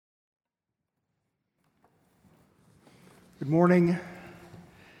Good morning.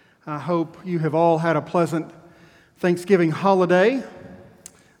 I hope you have all had a pleasant Thanksgiving holiday.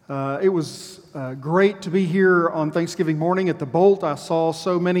 It was great to be here on Thanksgiving morning at the Bolt. I saw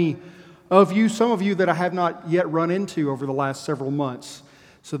so many of you, some of you that I have not yet run into over the last several months.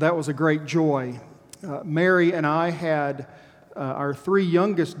 So that was a great joy. Mary and I had our three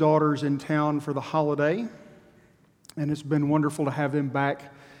youngest daughters in town for the holiday, and it's been wonderful to have them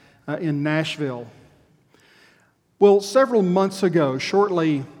back in Nashville. Well, several months ago,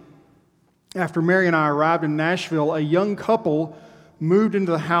 shortly after Mary and I arrived in Nashville, a young couple moved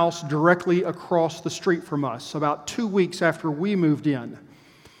into the house directly across the street from us, about 2 weeks after we moved in.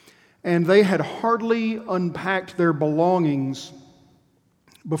 And they had hardly unpacked their belongings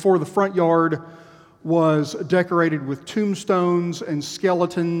before the front yard was decorated with tombstones and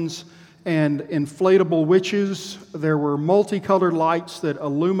skeletons and inflatable witches. There were multicolored lights that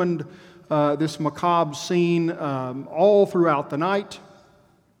illumined this macabre scene all throughout the night,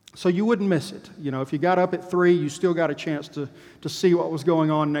 so you wouldn't miss it. You know, if you got up at 3, you still got a chance to see what was going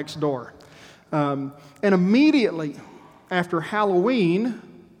on next door. And immediately after Halloween,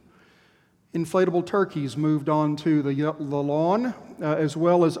 inflatable turkeys moved on to the lawn, as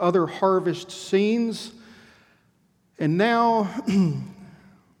well as other harvest scenes. And now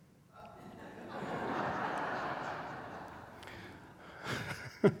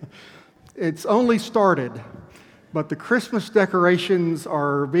it's only started, but the Christmas decorations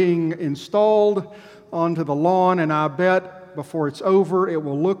are being installed onto the lawn, and I bet before it's over, it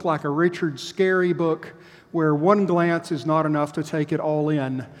will look like a Richard Scarry book where one glance is not enough to take it all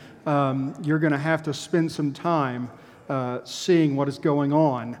in. You're going to have to spend some time seeing what is going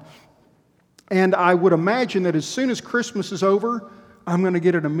on. And I would imagine that as soon as Christmas is over, I'm going to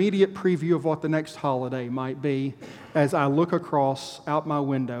get an immediate preview of what the next holiday might be as I look across out my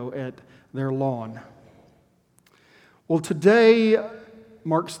window at their lawn. Well, today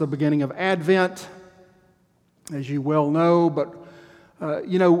marks the beginning of Advent, as you well know, but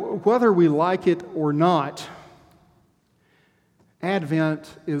whether we like it or not,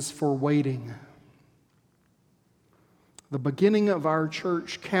 Advent is for waiting. The beginning of our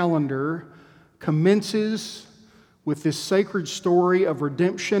church calendar commences with this sacred story of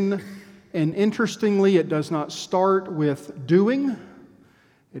redemption, and interestingly, it does not start with doing.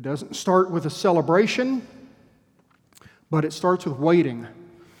 It doesn't start with a celebration, but it starts with waiting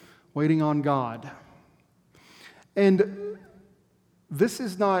on God. And this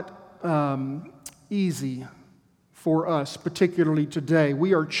is not easy for us, particularly today.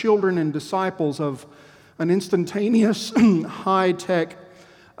 We are children and disciples of an instantaneous, high-tech,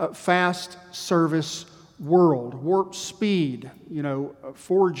 fast service world, warp speed.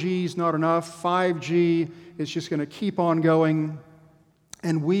 4G is not enough, 5G is just going to keep on going,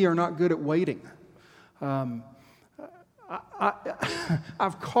 and we are not good at waiting. I've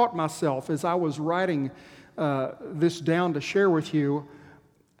caught myself as I was writing this down to share with you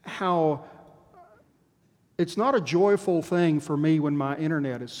how it's not a joyful thing for me when my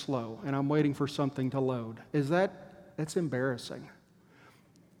internet is slow and I'm waiting for something to load. That's embarrassing.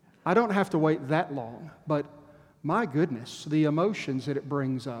 I don't have to wait that long, but my goodness, the emotions that it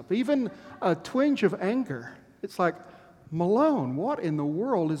brings up, even a twinge of anger. It's like, Malone, what in the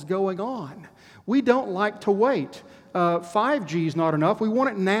world is going on? We don't like to wait. 5G is not enough. We want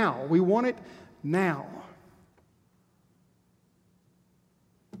it now. We want it now.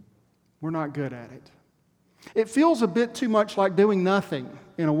 We're not good at it. It feels a bit too much like doing nothing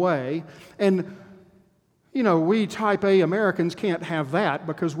in a way. And, we type A Americans can't have that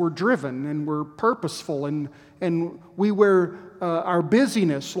because we're driven and we're purposeful and we wear our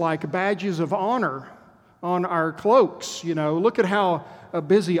busyness like badges of honor on our cloaks. Look at how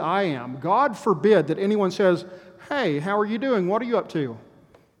busy I am. God forbid that anyone says, "Hey, how are you doing? What are you up to?"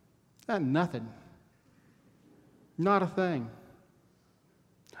 Nothing. Not a thing.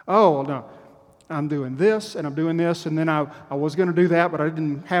 Oh, no. I'm doing this, and I'm doing this, and then I was going to do that, but I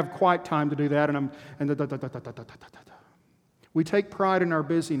didn't have quite time to do that, We take pride in our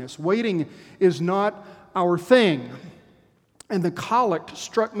busyness. Waiting is not our thing. And the collect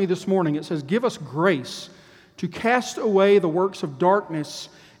struck me this morning. It says, "Give us grace to cast away the works of darkness."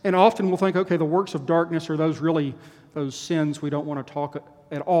 And often we'll think, okay, the works of darkness are those sins we don't want to talk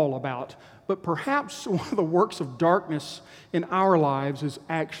at all about. But perhaps one of the works of darkness in our lives is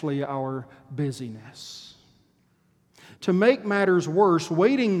actually our busyness. To make matters worse,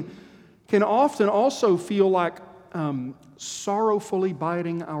 waiting can often also feel like sorrowfully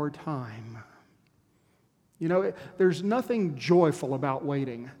biding our time. There's nothing joyful about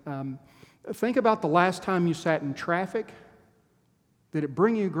waiting. Think about the last time you sat in traffic. Did it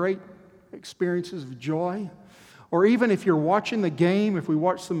bring you great experiences of joy? Or even if you're watching the game, if we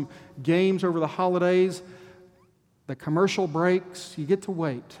watch some games over the holidays, the commercial breaks, you get to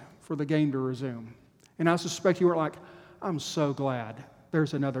wait for the game to resume. And I suspect you were like, I'm so glad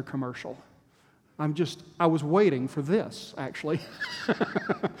there's another commercial. I was waiting for this, actually.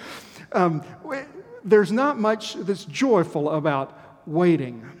 There's not much that's joyful about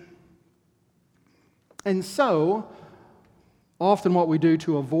waiting. And so, often what we do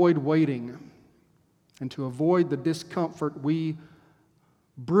to avoid waiting and to avoid the discomfort, we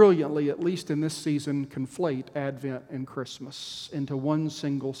brilliantly, at least in this season, conflate Advent and Christmas into one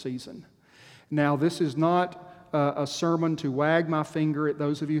single season. Now, this is not a sermon to wag my finger at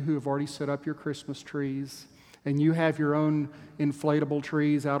those of you who have already set up your Christmas trees and you have your own inflatable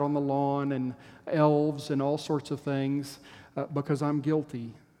trees out on the lawn and elves and all sorts of things, because I'm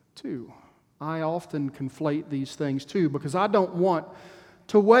guilty too. I often conflate these things too because I don't want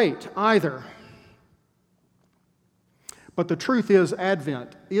to wait either. But the truth is,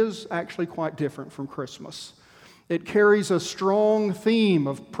 Advent is actually quite different from Christmas. It carries a strong theme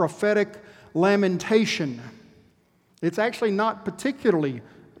of prophetic lamentation. It's actually not particularly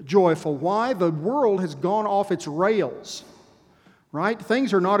joyful. Why? The world has gone off its rails, right?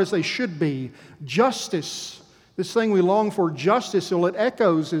 Things are not as they should be. Justice, this thing we long for, justice, well, it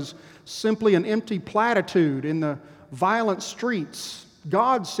echoes as simply an empty platitude in the violent streets.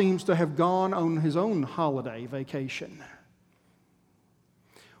 God seems to have gone on his own holiday vacation.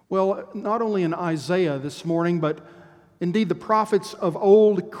 Well, not only in Isaiah this morning, but indeed the prophets of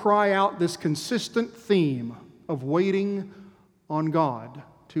old cry out this consistent theme of waiting on God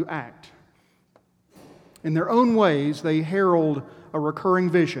to act. In their own ways, they herald a recurring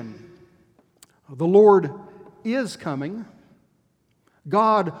vision. The Lord is coming.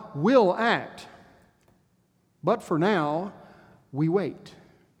 God will act. But for now, we wait.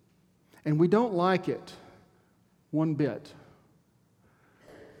 And we don't like it one bit.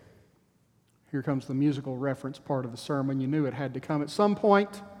 Here comes the musical reference part of the sermon. You knew it had to come at some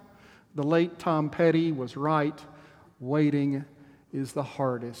point. The late Tom Petty was right. Waiting is the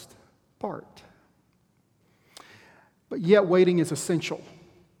hardest part. But yet waiting is essential.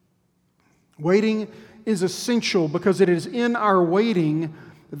 Waiting is essential because it is in our waiting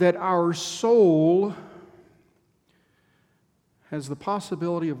that our soul has the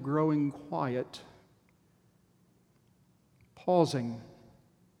possibility of growing quiet, pausing,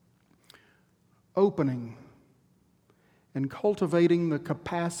 opening, and cultivating the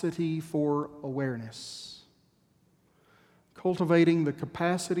capacity for awareness. Cultivating the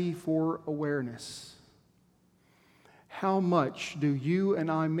capacity for awareness. How much do you and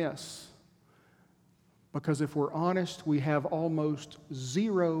I miss? Because if we're honest, we have almost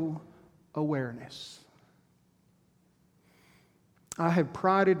zero awareness. I have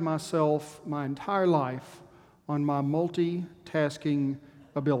prided myself my entire life on my multitasking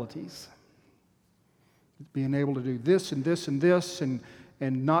abilities. Being able to do this and this and this and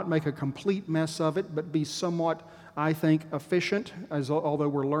not make a complete mess of it, but be somewhat, I think, efficient, although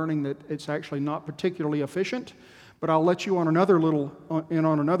we're learning that it's actually not particularly efficient. But I'll let you on another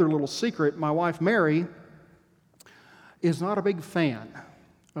little secret. My wife, Mary, is not a big fan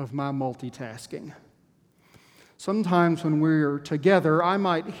of my multitasking. Sometimes when we're together, I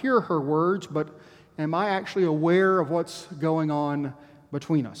might hear her words, but am I actually aware of what's going on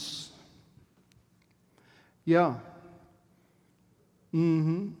between us? Yeah.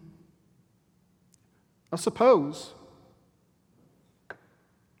 I suppose.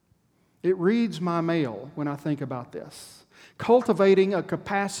 It reads my mail when I think about this. Cultivating a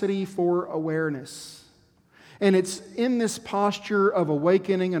capacity for awareness. And it's in this posture of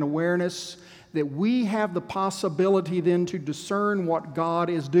awakening and awareness that we have the possibility then to discern what God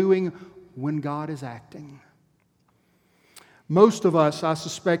is doing when God is acting. Most of us, I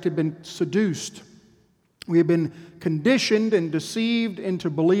suspect, have been seduced. We have been conditioned and deceived into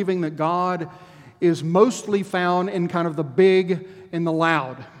believing that God is mostly found in kind of the big and the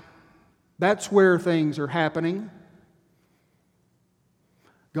loud. That's where things are happening.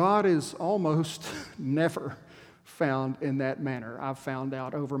 God is almost never found in that manner, I've found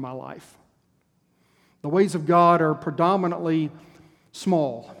out over my life. The ways of God are predominantly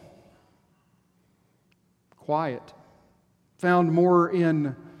small, quiet, found more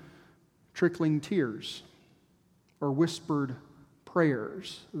in trickling tears or whispered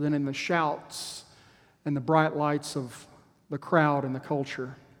prayers than in the shouts and the bright lights of the crowd and the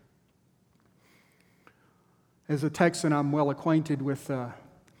culture. As a Texan, I'm well acquainted with the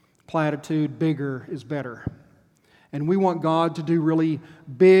platitude, bigger is better. And we want God to do really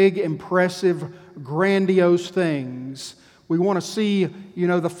big, impressive, grandiose things. We want to see,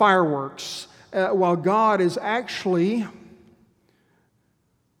 the fireworks while God is actually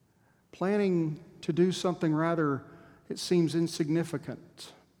planning to do something rather, it seems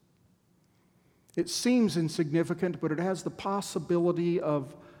insignificant. It seems insignificant, but it has the possibility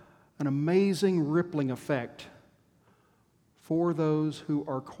of an amazing rippling effect for those who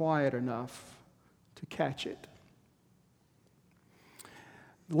are quiet enough to catch it.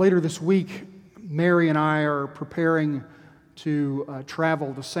 Later this week, Mary and I are preparing to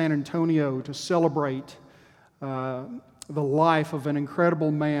travel to San Antonio to celebrate the life of an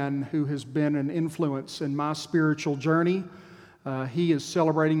incredible man who has been an influence in my spiritual journey. He is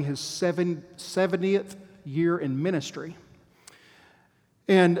celebrating his 70th year in ministry.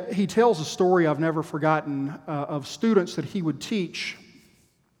 And he tells a story I've never forgotten of students that he would teach.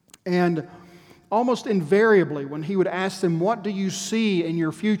 And almost invariably, when he would ask them, "What do you see in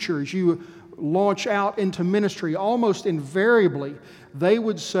your future as you launch out into ministry?" almost invariably, they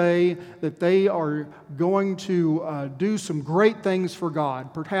would say that they are going to do some great things for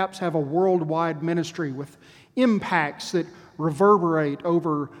God, perhaps have a worldwide ministry with impacts that reverberate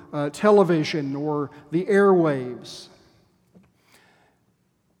over television or the airwaves.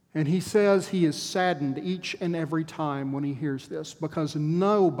 And he says he is saddened each and every time when he hears this, because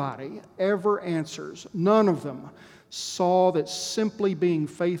nobody ever answers. None of them saw that simply being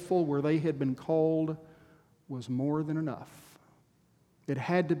faithful where they had been called was more than enough. It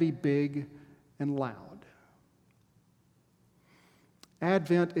had to be big and loud.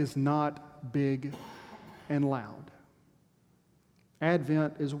 Advent is not big and loud.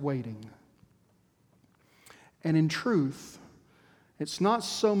 Advent is waiting. And in truth, it's not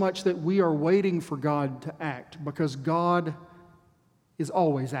so much that we are waiting for God to act, because God is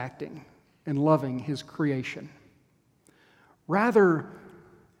always acting and loving His creation. Rather,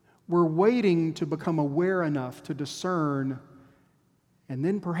 we're waiting to become aware enough to discern and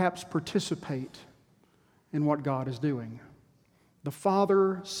then perhaps participate in what God is doing. The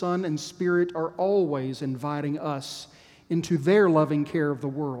Father, Son, and Spirit are always inviting us into their loving care of the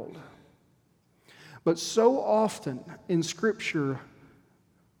world. But so often in Scripture,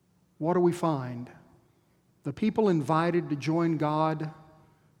 what do we find? The people invited to join God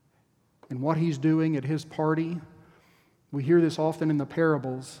in what He's doing at His party, we hear this often in the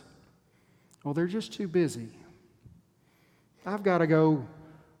parables. Oh, they're just too busy. I've got to go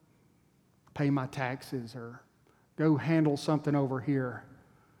pay my taxes or go handle something over here.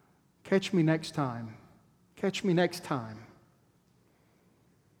 Catch me next time. Catch me next time.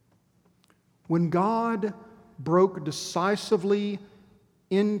 When God broke decisively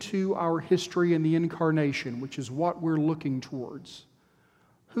into our history in the incarnation, which is what we're looking towards,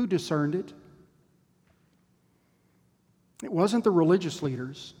 who discerned it? It wasn't the religious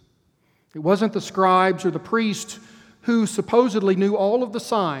leaders. It wasn't the scribes or the priests who supposedly knew all of the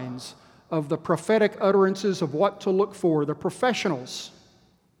signs of the prophetic utterances of what to look for, the professionals.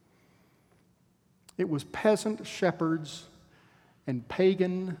 It was peasant shepherds and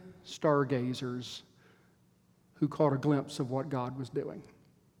pagan stargazers who caught a glimpse of what God was doing.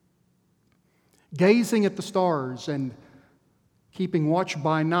 Gazing at the stars and keeping watch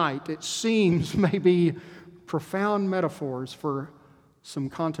by night, it seems maybe profound metaphors for some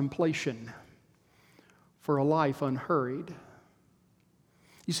contemplation, for a life unhurried.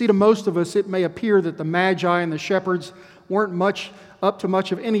 You see, to most of us, it may appear that the Magi and the shepherds weren't up to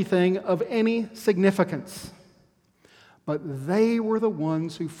much of anything of any significance. But they were the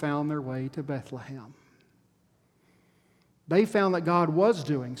ones who found their way to Bethlehem. They found that God was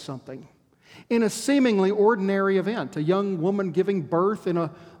doing something in a seemingly ordinary event, a young woman giving birth in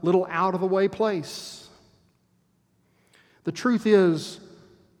a little out-of-the-way place. The truth is,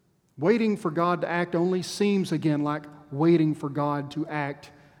 waiting for God to act only seems again like waiting for God to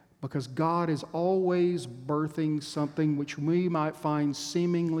act, because God is always birthing something which we might find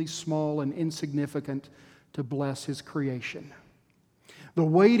seemingly small and insignificant to bless His creation. The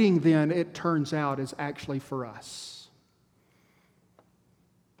waiting then, it turns out, is actually for us,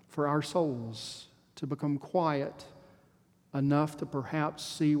 for our souls to become quiet enough to perhaps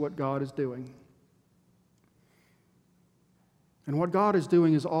see what God is doing. And what God is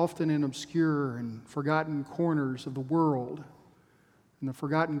doing is often in obscure and forgotten corners of the world and the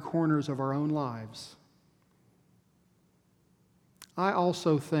forgotten corners of our own lives. I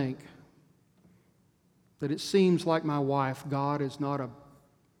also think that it seems like my wife, God, is not a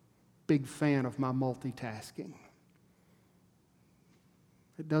big fan of my multitasking.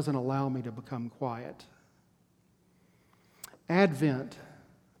 It doesn't allow me to become quiet. Advent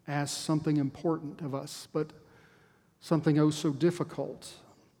asks something important of us, but something oh so difficult.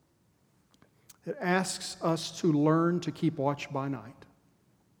 It asks us to learn to keep watch by night,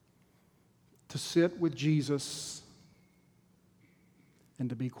 to sit with Jesus and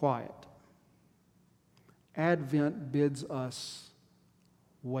to be quiet. Advent bids us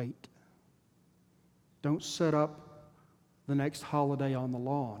wait. Don't set up the next holiday on the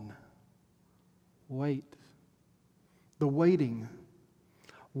lawn. Wait. The waiting,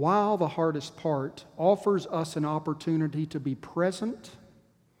 while the hardest part, offers us an opportunity to be present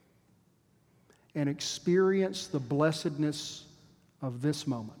and experience the blessedness of this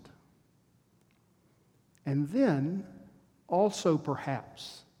moment. And then, also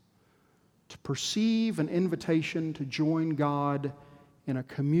perhaps, to perceive an invitation to join God in a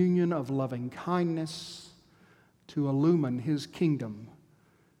communion of loving kindness to illumine His kingdom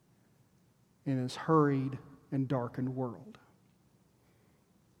in His hurried and darkened world.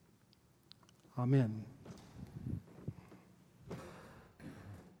 Amen.